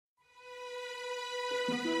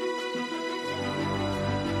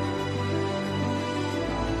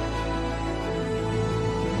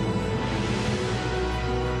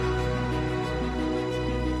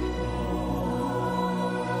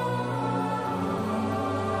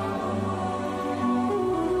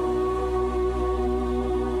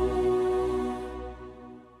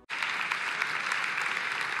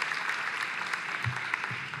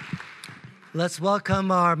Let's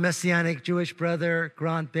welcome our Messianic Jewish brother,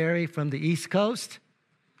 Grant Berry from the East Coast.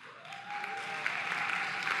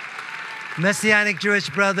 Messianic Jewish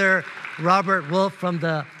brother, Robert Wolf from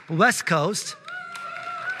the West Coast.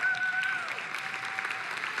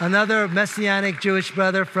 Another Messianic Jewish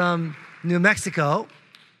brother from New Mexico.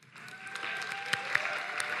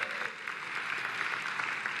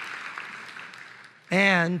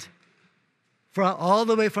 And all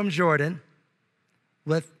the way from Jordan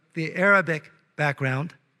with the Arabic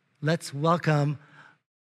background, let's welcome,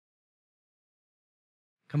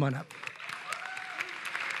 come on up.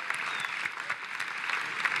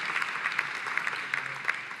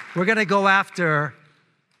 We're going to go after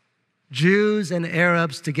Jews and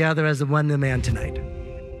Arabs together as one new man tonight.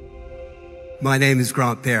 My name is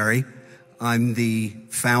Grant Berry. I'm the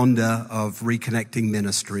founder of Reconnecting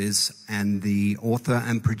Ministries and the author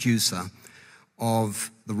and producer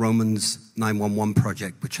of the Romans 911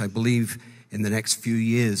 project, which I believe in the next few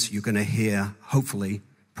years you're going to hear, hopefully,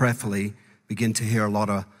 prayerfully, begin to hear a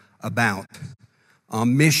lot about. Our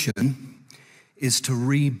mission is to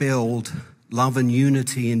rebuild love and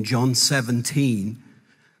unity in John 17,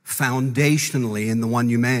 foundationally in the one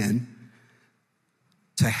new man,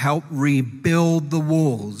 to help rebuild the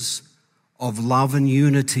walls of love and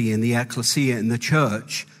unity in the ecclesia, in the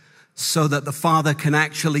church, so that the Father can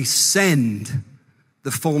actually send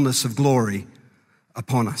the fullness of glory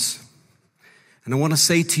upon us. And I want to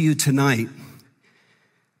say to you tonight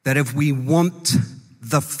that if we want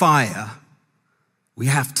the fire, we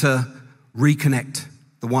have to reconnect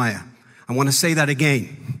the wire. I want to say that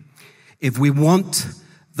again. If we want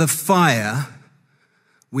the fire,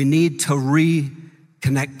 we need to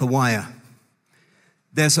reconnect the wire.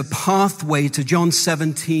 There's a pathway to John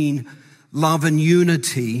 17, love and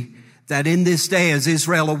unity, that in this day as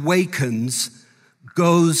Israel awakens,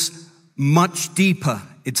 goes much deeper.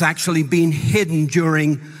 It's actually been hidden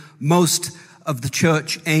during most of the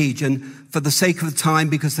church age. And for the sake of time,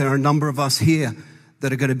 because there are a number of us here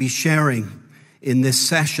that are going to be sharing in this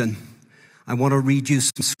session, I want to read you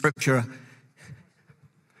some scripture.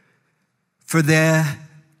 For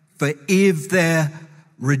if their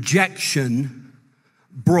rejection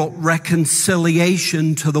brought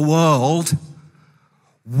reconciliation to the world,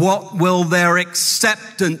 what will their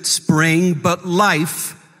acceptance bring but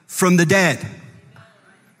life from the dead?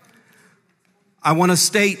 I want to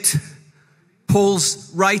state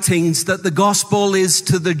Paul's writings that the gospel is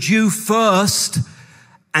to the Jew first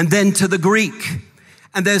and then to the Greek.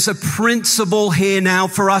 And there's a principle here now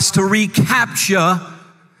for us to recapture,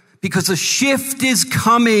 because a shift is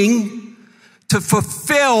coming to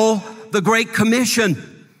fulfill the Great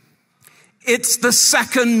Commission. It's the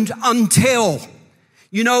second until.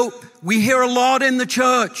 You know, we hear a lot in the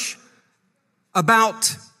church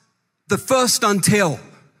about the first until,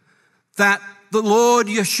 that the Lord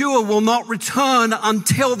Yeshua will not return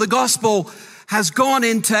until the gospel has gone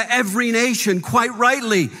into every nation, quite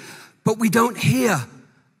rightly. But we don't hear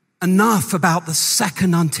enough about the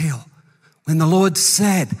second until, when the Lord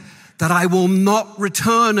said that I will not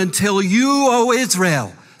return until you, O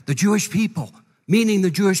Israel, the Jewish people, meaning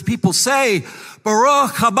the Jewish people, say,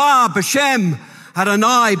 Baruch haba b'shem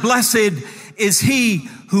Adonai, blessed is he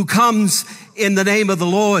who comes in the name of the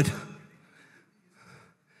Lord.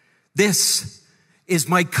 This is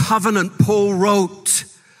my covenant, Paul wrote,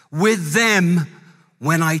 with them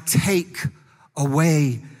when I take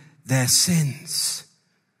away their sins.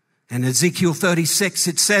 And Ezekiel 36,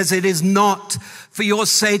 it says, it is not for your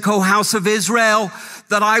sake, O house of Israel,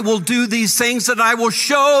 that I will do these things, that I will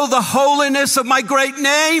show the holiness of my great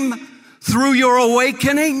name through your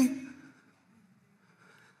awakening.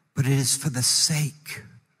 But it is for the sake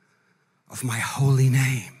of my holy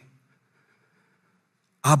name.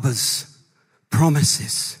 Abba's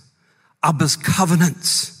promises, Abba's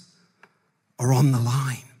covenants are on the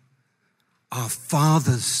line. Our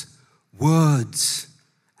Father's words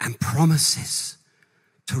and promises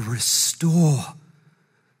to restore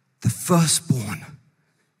the firstborn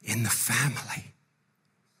in the family.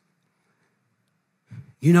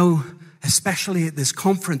 You know, especially at this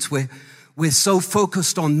conference where we're so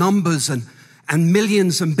focused on numbers and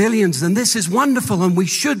millions and billions, and this is wonderful, and we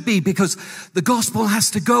should be, because the gospel has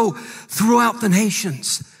to go throughout the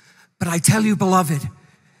nations. But I tell you, beloved,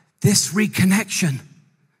 this reconnection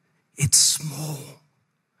it's small.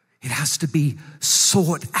 It has to be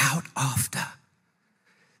sought out after.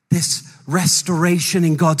 This restoration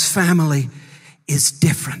in God's family is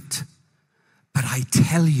different. But I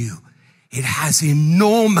tell you, it has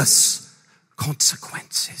enormous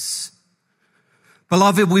consequences.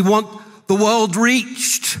 Beloved, we want the world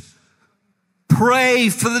reached. Pray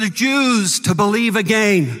for the Jews to believe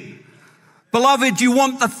again. Beloved, you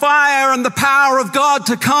want the fire and the power of God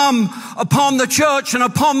to come upon the church and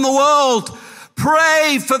upon the world.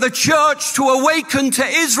 Pray for the church to awaken to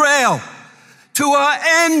Israel, to her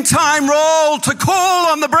end time role, to call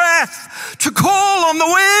on the breath, to call on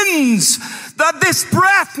the winds, that this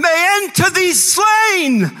breath may enter these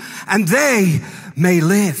slain and they may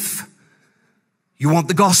live. You want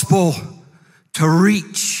the gospel to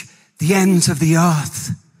reach the ends of the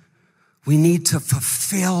earth. We need to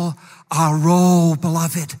fulfill our role,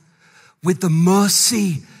 beloved, with the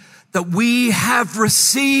mercy that we have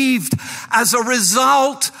received as a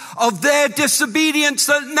result of their disobedience,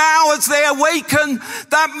 that now as they awaken,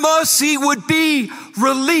 that mercy would be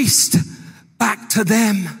released back to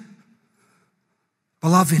them.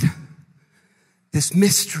 Beloved, this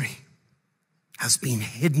mystery has been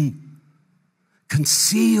hidden,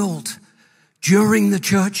 concealed during the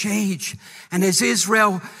church age. And as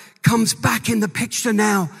Israel comes back in the picture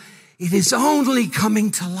now, it is only coming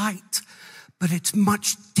to light, but it's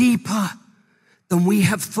much deeper than we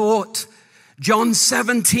have thought. John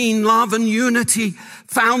 17, love and unity,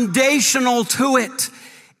 foundational to it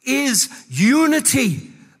is unity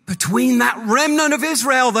between that remnant of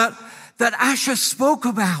Israel that Asher spoke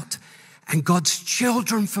about and God's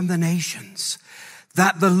children from the nations.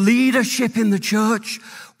 That the leadership in the church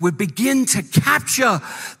would begin to capture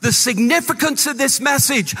the significance of this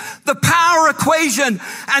message, the power equation,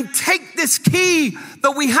 and take this key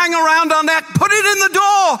that we hang around our neck, put it in the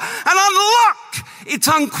door, and unlock its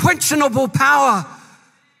unquestionable power.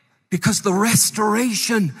 Because the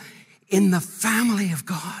restoration in the family of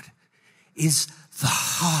God is the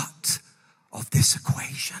heart of this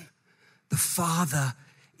equation. The Father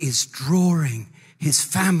is drawing his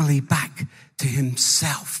family back to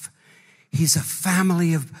himself. He's a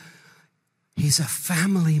family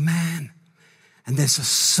man. And there's a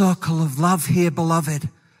circle of love here, beloved.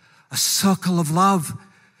 A circle of love.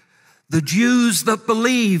 The Jews that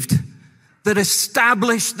believed, that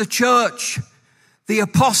established the church, the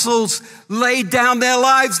apostles laid down their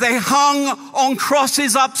lives. They hung on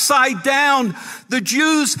crosses upside down. The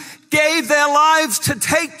Jews gave their lives to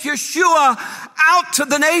take Yeshua out to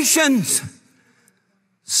the nations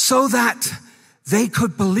so that they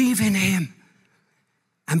could believe in him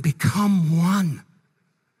and become one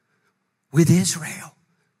with Israel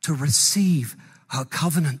to receive her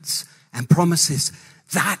covenants and promises.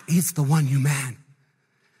 That is the one new man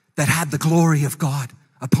that had the glory of God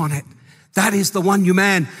upon it. That is the one new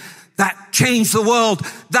man that changed the world.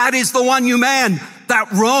 That is the one new man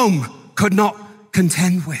that Rome could not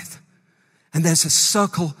contend with. And there's a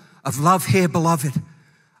circle of love here, beloved.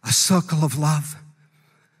 A circle of love.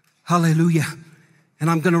 Hallelujah. And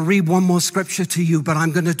I'm going to read one more scripture to you, but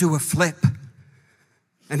I'm going to do a flip.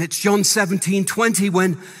 And it's John 17:20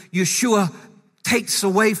 when Yeshua takes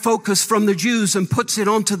away focus from the Jews and puts it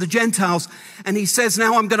onto the Gentiles. And he says,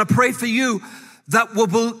 now I'm going to pray for you that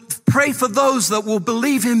will pray for those that will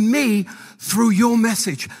believe in me through your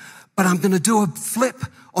message. But I'm going to do a flip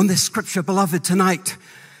on this scripture, beloved, tonight.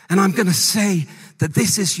 And I'm going to say that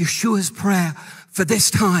this is Yeshua's prayer for this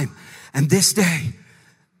time and this day.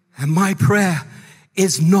 And my prayer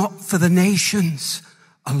is not for the nations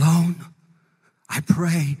alone. I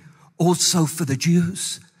pray also for the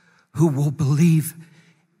Jews who will believe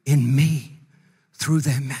in me through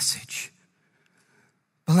their message.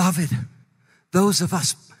 Beloved, those of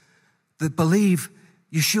us that believe,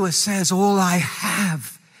 Yeshua says, all I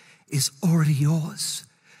have is already yours.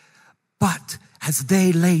 But as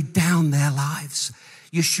they laid down their lives,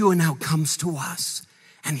 Yeshua now comes to us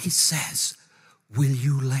and he says, will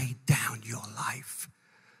you lay down your life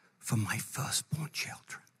for my firstborn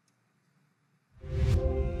children?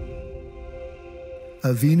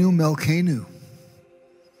 Avinu Melkeinu,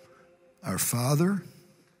 our Father,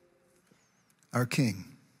 our King.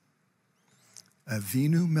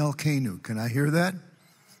 Avinu Melkeinu. Can I hear that?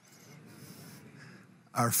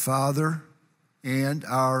 Our Father and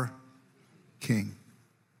our King.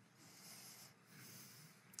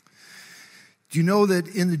 Do you know that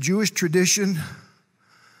in the Jewish tradition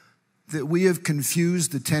that we have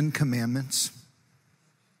confused the 10 Commandments?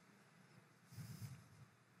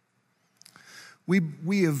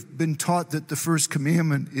 We have been taught that the first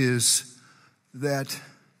commandment is that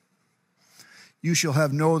you shall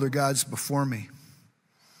have no other gods before me.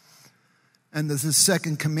 And the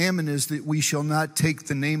second commandment is that we shall not take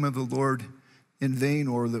the name of the Lord in vain,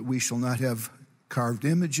 or that we shall not have carved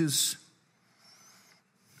images.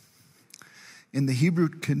 In the Hebrew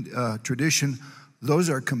tradition, those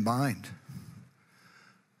are combined.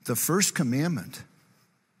 The first commandment,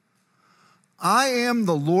 I am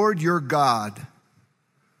the Lord your God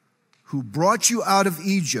who brought you out of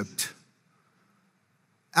Egypt,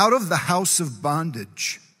 out of the house of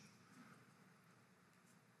bondage.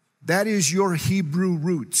 That is your Hebrew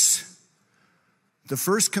roots. The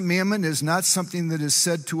first commandment is not something that is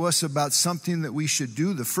said to us about something that we should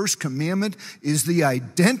do. The first commandment is the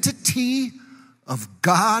identity of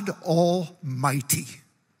God Almighty.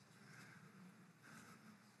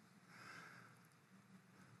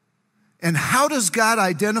 And how does God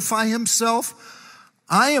identify himself?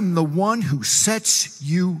 I am the one who sets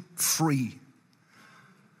you free.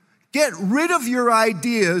 Get rid of your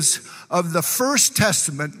ideas of the First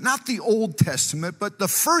Testament, not the Old Testament, but the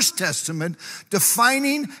First Testament,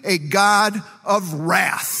 defining a God of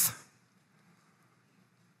wrath.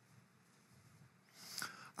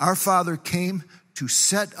 Our Father came to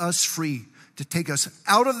set us free, to take us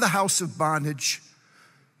out of the house of bondage,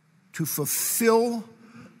 to fulfill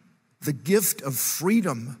the gift of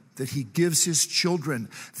freedom that he gives his children.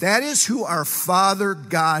 That is who our Father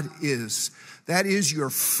God is. That is your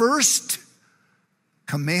first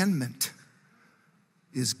commandment,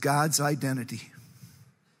 is God's identity.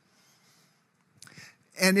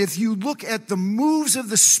 And if you look at the moves of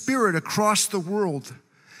the Spirit across the world,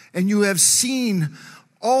 and you have seen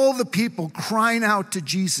all the people crying out to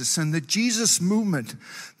Jesus and the Jesus movement,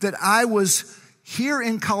 that I was here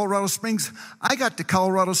in Colorado Springs. I got to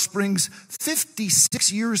Colorado Springs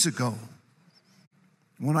 56 years ago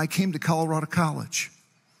when I came to Colorado College.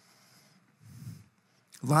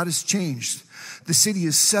 A lot has changed. The city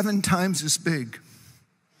is 7 times as big.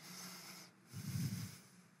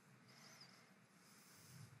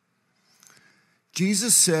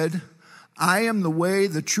 Jesus said, I am the way,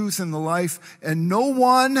 the truth, and the life, and no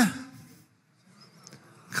one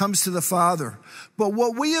comes to the Father. But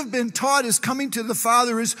what we have been taught is coming to the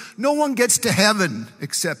Father is no one gets to heaven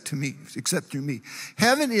except through me.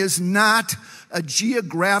 Heaven is not a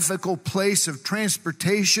geographical place of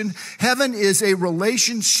transportation. Heaven is a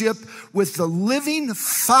relationship with the living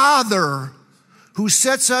Father who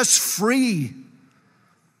sets us free.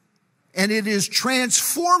 And it is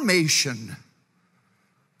transformation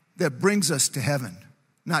that brings us to heaven,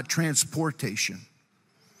 not transportation.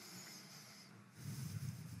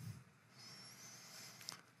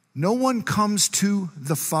 No one comes to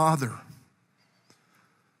the Father.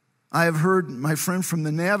 I have heard my friend from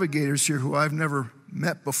the Navigators here, who I've never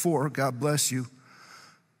met before, God bless you,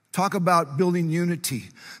 talk about building unity.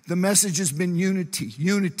 The message has been unity,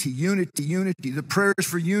 unity, unity, unity. The prayers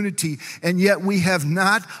for unity, and yet we have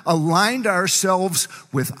not aligned ourselves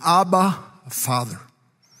with Abba, Father.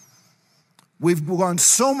 We've gone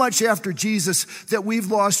so much after Jesus that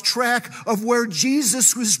we've lost track of where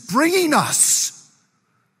Jesus was bringing us.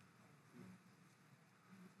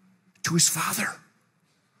 To his Father.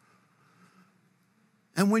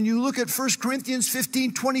 And when you look at 1 Corinthians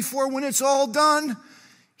 15:24, when it's all done,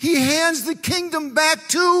 he hands the kingdom back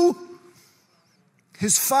to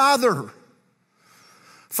his Father.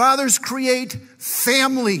 Fathers create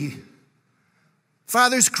family.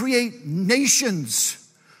 Fathers create nations.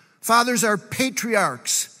 Fathers are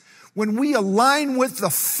patriarchs. When we align with the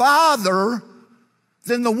Father,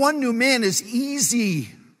 then the one new man is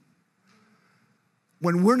easy.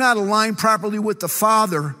 When we're not aligned properly with the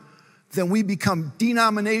Father, then we become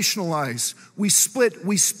denominationalized. We split,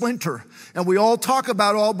 we splinter. And we all talk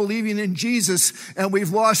about all believing in Jesus, and we've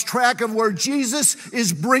lost track of where Jesus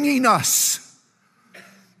is bringing us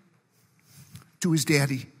to his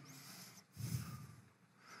daddy.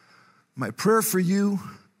 My prayer for you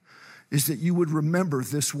is that you would remember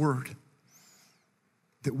this word,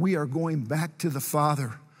 that we are going back to the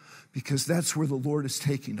Father, because that's where the Lord is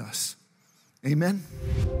taking us. Amen.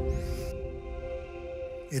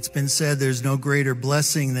 It's been said there's no greater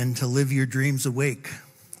blessing than to live your dreams awake.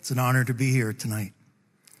 It's an honor to be here tonight.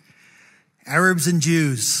 Arabs and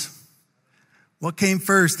Jews. What came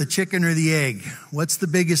first, the chicken or the egg? What's the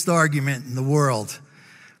biggest argument in the world?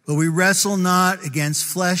 But we wrestle not against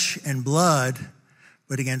flesh and blood,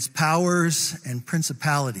 but against powers and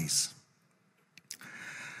principalities.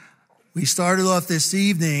 We started off this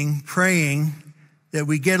evening praying that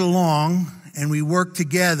we get along and we work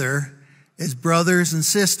together as brothers and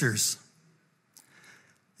sisters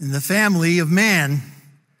in the family of man,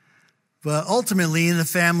 but ultimately in the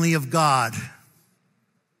family of God.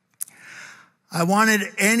 I wanted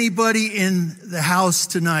anybody in the house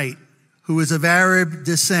tonight who is of Arab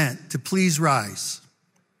descent to please rise?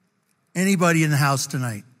 Anybody in the house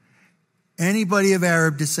tonight? Anybody of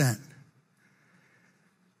Arab descent?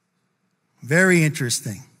 Very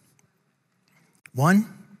interesting. One?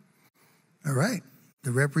 All right.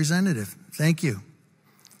 The representative. Thank you.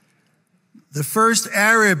 The first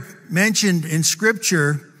Arab mentioned in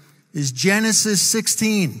Scripture is Genesis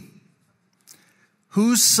 16.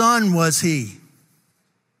 Whose son was he?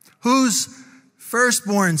 Whose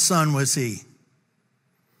firstborn son was he?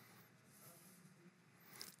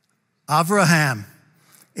 Abraham.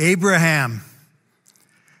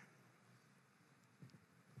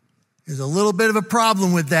 There's a little bit of a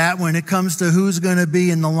problem with that when it comes to who's going to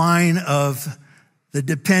be in the line of the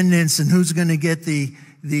dependents and who's going to get the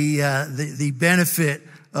benefit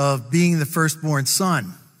of being the firstborn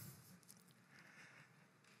son.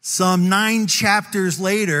 Some 9 chapters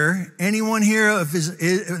later, anyone here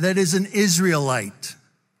that is an Israelite,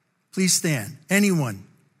 please stand. Anyone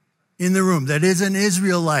in the room that is an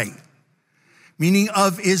Israelite, meaning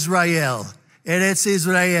of Israel, Eretz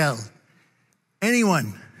Israel.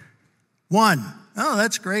 Anyone? One. Oh,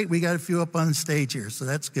 that's great. We got a few up on the stage here, so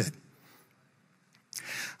that's good.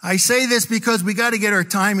 I say this because we got to get our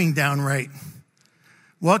timing down right.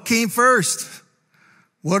 What came first?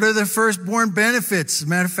 What are the firstborn benefits? As a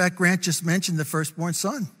matter of fact, Grant just mentioned the firstborn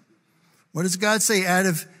son. What does God say? Out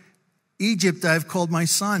of Egypt I have called my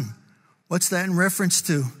son. What's that in reference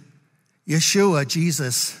to? Yeshua,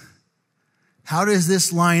 Jesus. How does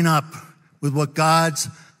this line up with what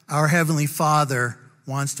our Heavenly Father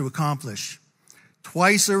wants to accomplish?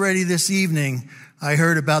 Twice already this evening, I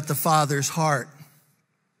heard about the Father's heart.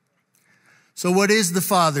 So what is the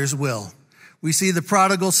Father's will? We see the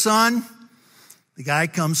prodigal son. The guy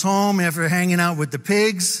comes home after hanging out with the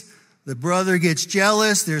pigs. The brother gets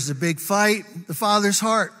jealous. There's a big fight. The Father's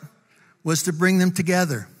heart was to bring them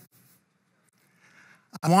together.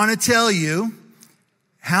 I want to tell you,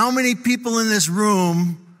 how many people in this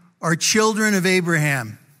room are children of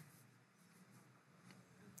Abraham?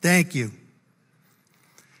 Thank you.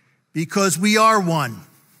 Because we are one.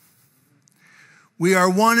 We are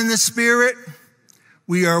one in the Spirit.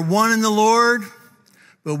 We are one in the Lord.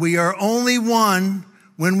 But we are only one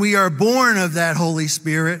when we are born of that Holy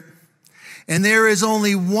Spirit. And there is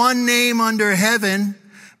only one name under heaven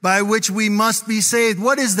by which we must be saved.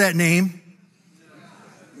 What is that name?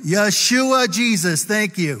 Yeshua, Jesus.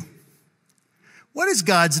 Thank you. What is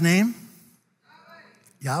God's name?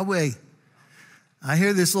 Yahweh. I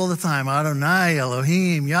hear this all the time. Adonai,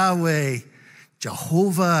 Elohim, Yahweh,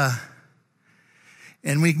 Jehovah.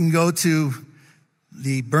 And we can go to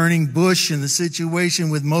the burning bush and the situation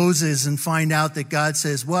with Moses and find out that God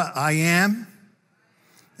says, what? I am?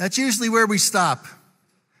 That's usually where we stop.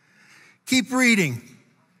 Keep reading.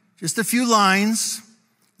 Just a few lines.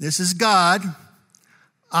 This is God.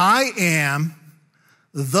 I am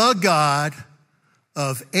the God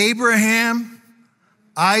of Abraham,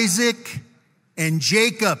 Isaac, and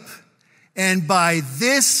Jacob. And by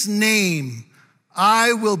this name,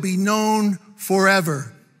 I will be known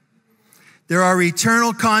forever. There are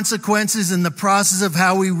eternal consequences in the process of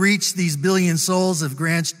how we reach these billion souls that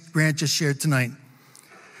Grant just shared tonight.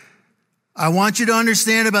 I want you to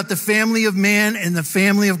understand about the family of man and the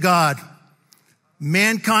family of God.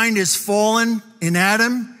 Mankind is fallen in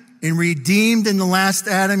Adam and redeemed in the last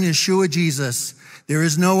Adam, Yeshua, Jesus. There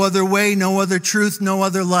is no other way, no other truth, no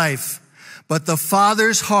other life. But the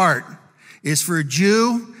Father's heart is for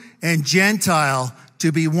Jew and Gentile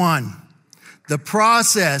to be one. The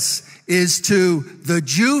process is to the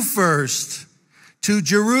Jew first, to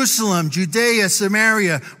Jerusalem, Judea,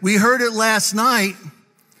 Samaria. We heard it last night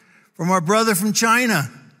from our brother from China.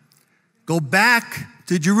 Go back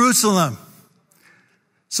to Jerusalem.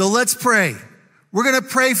 So let's pray. We're going to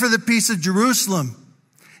pray for the peace of Jerusalem.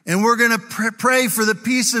 And we're going to pray for the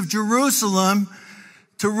peace of Jerusalem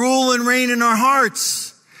to rule and reign in our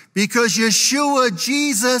hearts. Because Yeshua,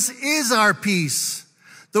 Jesus, is our peace.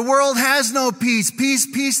 The world has no peace. Peace,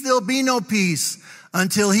 peace, there'll be no peace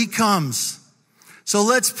until he comes. So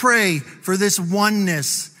let's pray for this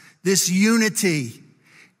oneness, this unity.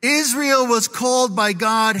 Israel was called by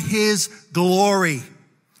God his glory,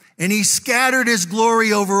 and he scattered his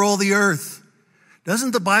glory over all the earth.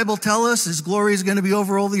 Doesn't the Bible tell us his glory is going to be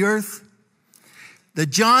over all the earth? The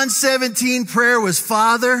John 17 prayer was,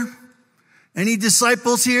 Father, any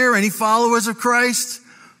disciples here, any followers of Christ?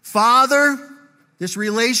 Father, this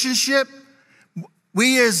relationship,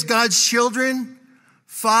 we as God's children,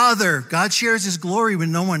 Father, God shares his glory with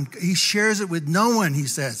no one. He shares it with no one, he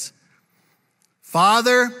says.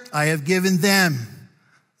 Father, I have given them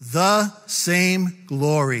the same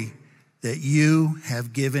glory that you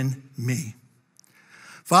have given me.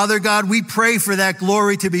 Father God, we pray for that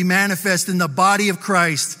glory to be manifest in the body of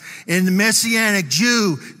Christ, in the Messianic,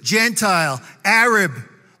 Jew, Gentile, Arab.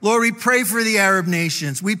 Lord, we pray for the Arab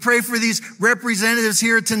nations. We pray for these representatives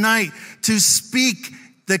here tonight to speak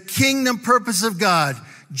the kingdom purpose of God,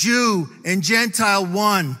 Jew and Gentile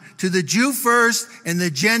one, to the Jew first and the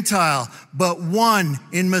Gentile, but one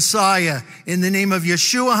in Messiah. In the name of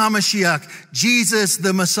Yeshua HaMashiach, Jesus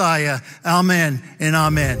the Messiah. Amen and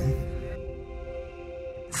amen.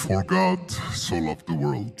 For God so loved the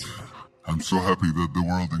world. I'm so happy that the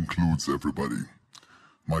world includes everybody.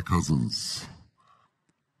 My cousins,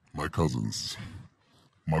 my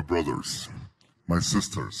brothers, my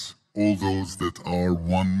sisters, all those that are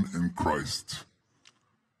one in Christ.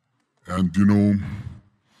 And you know,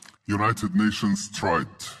 United Nations tried.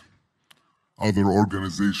 Other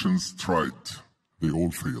organizations tried. They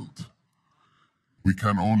all failed. We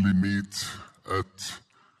can only meet at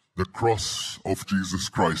the cross of Jesus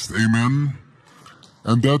Christ. Amen?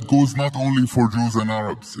 And that goes not only for Jews and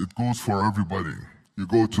Arabs, it goes for everybody. You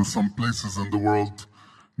go to some places in the world,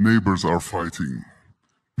 neighbors are fighting.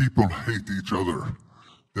 People hate each other.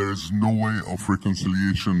 There is no way of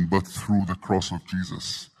reconciliation but through the cross of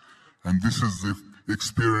Jesus. And this is the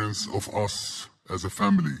experience of us as a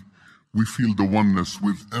family. We feel the oneness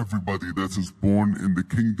with everybody that is born in the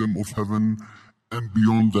kingdom of heaven, and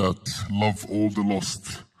beyond that, love all the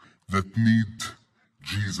lost that need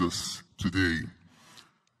Jesus today.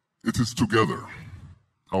 It is together,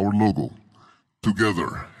 our logo,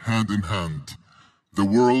 together, hand in hand. The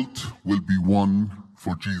world will be one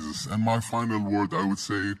for Jesus. And my final word, I would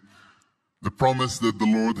say, the promise that the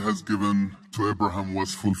Lord has given to Abraham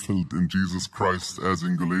was fulfilled in Jesus Christ, as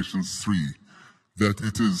in Galatians 3, that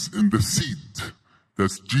it is in the seed,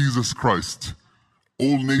 that's Jesus Christ,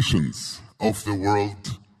 all nations of the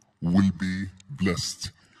world will be blessed.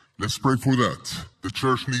 Let's pray for that. The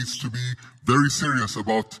church needs to be very serious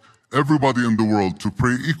about everybody in the world to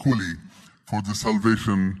pray equally for the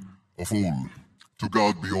salvation of all. To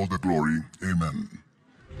God be all the glory. Amen.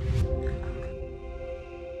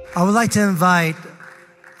 I would like to invite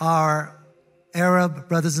our Arab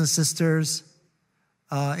brothers and sisters,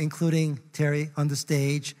 including Terry on the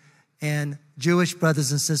stage, and Jewish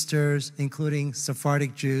brothers and sisters, including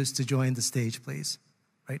Sephardic Jews, to join the stage, please,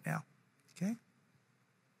 right now. Okay?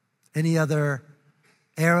 Any other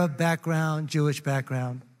Arab background, Jewish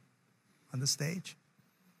background on the stage?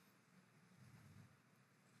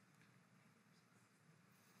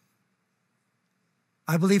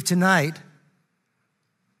 I believe tonight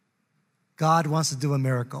God wants to do a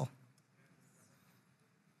miracle.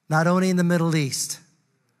 Not only in the Middle East,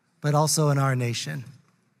 but also in our nation.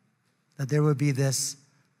 That there would be this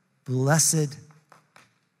blessed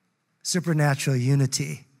supernatural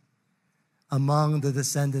unity among the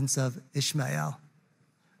descendants of Ishmael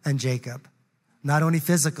and Jacob. Not only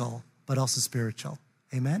physical, but also spiritual.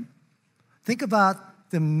 Amen? Think about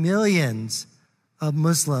the millions of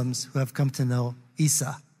Muslims who have come to know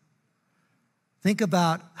Isa. Think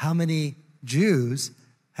about how many Jews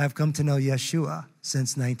have come to know Yeshua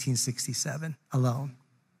since 1967 alone.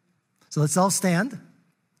 So let's all stand.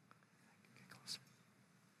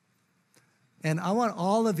 And I want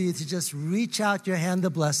all of you to just reach out your hand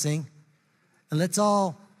of blessing, and let's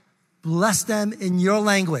all bless them in your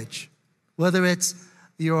language, whether it's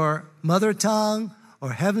your mother tongue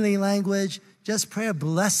or heavenly language. Just pray a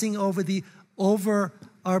blessing over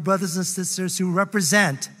our brothers and sisters who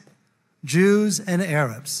represent Jews and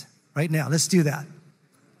Arabs. Right now, let's do that.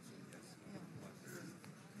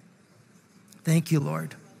 Thank you,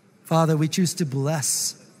 Lord. Father, we choose to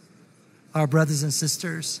bless our brothers and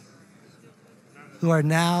sisters who are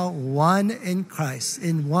now one in Christ,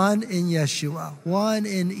 one in Yeshua, one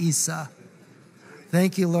in Isa.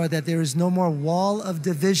 Thank you, Lord, that there is no more wall of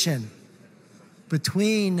division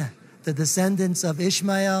between the descendants of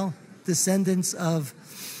Ishmael, descendants of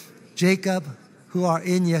Jacob, who are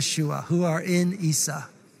in Yeshua, who are in Isa.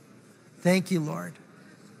 Thank you, Lord,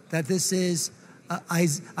 that this is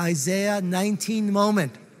Isaiah 19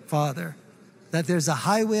 moment, Father, that there's a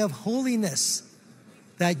highway of holiness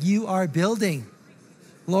that you are building,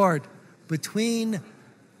 Lord, between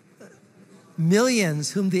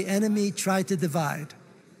millions whom the enemy tried to divide.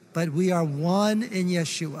 But we are one in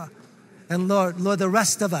Yeshua. And Lord, the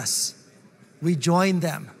rest of us, we join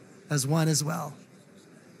them as one as well.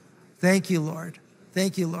 Thank you, Lord.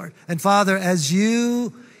 Thank you, Lord. And Father, as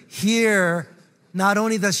you hear not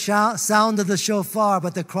only the sound of the shofar,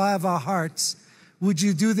 but the cry of our hearts, would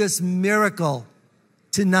you do this miracle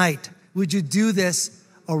tonight? Would you do this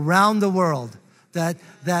around the world? That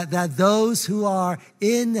those who are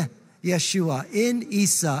in Yeshua, in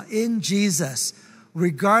Isa, in Jesus,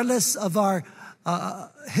 regardless of our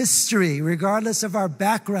history, regardless of our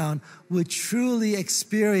background, would truly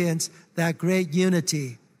experience that great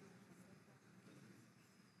unity.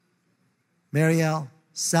 Mariel,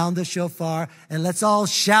 sound the shofar, and let's all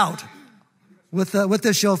shout with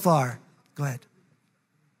the shofar. Go ahead.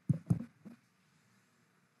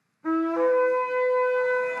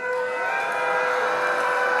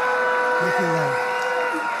 Thank you, Lord.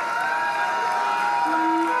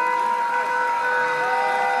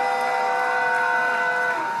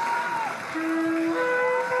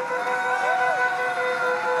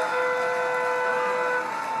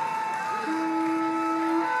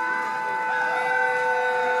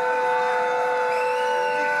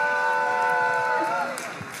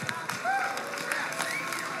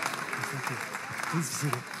 Please be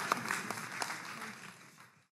seated.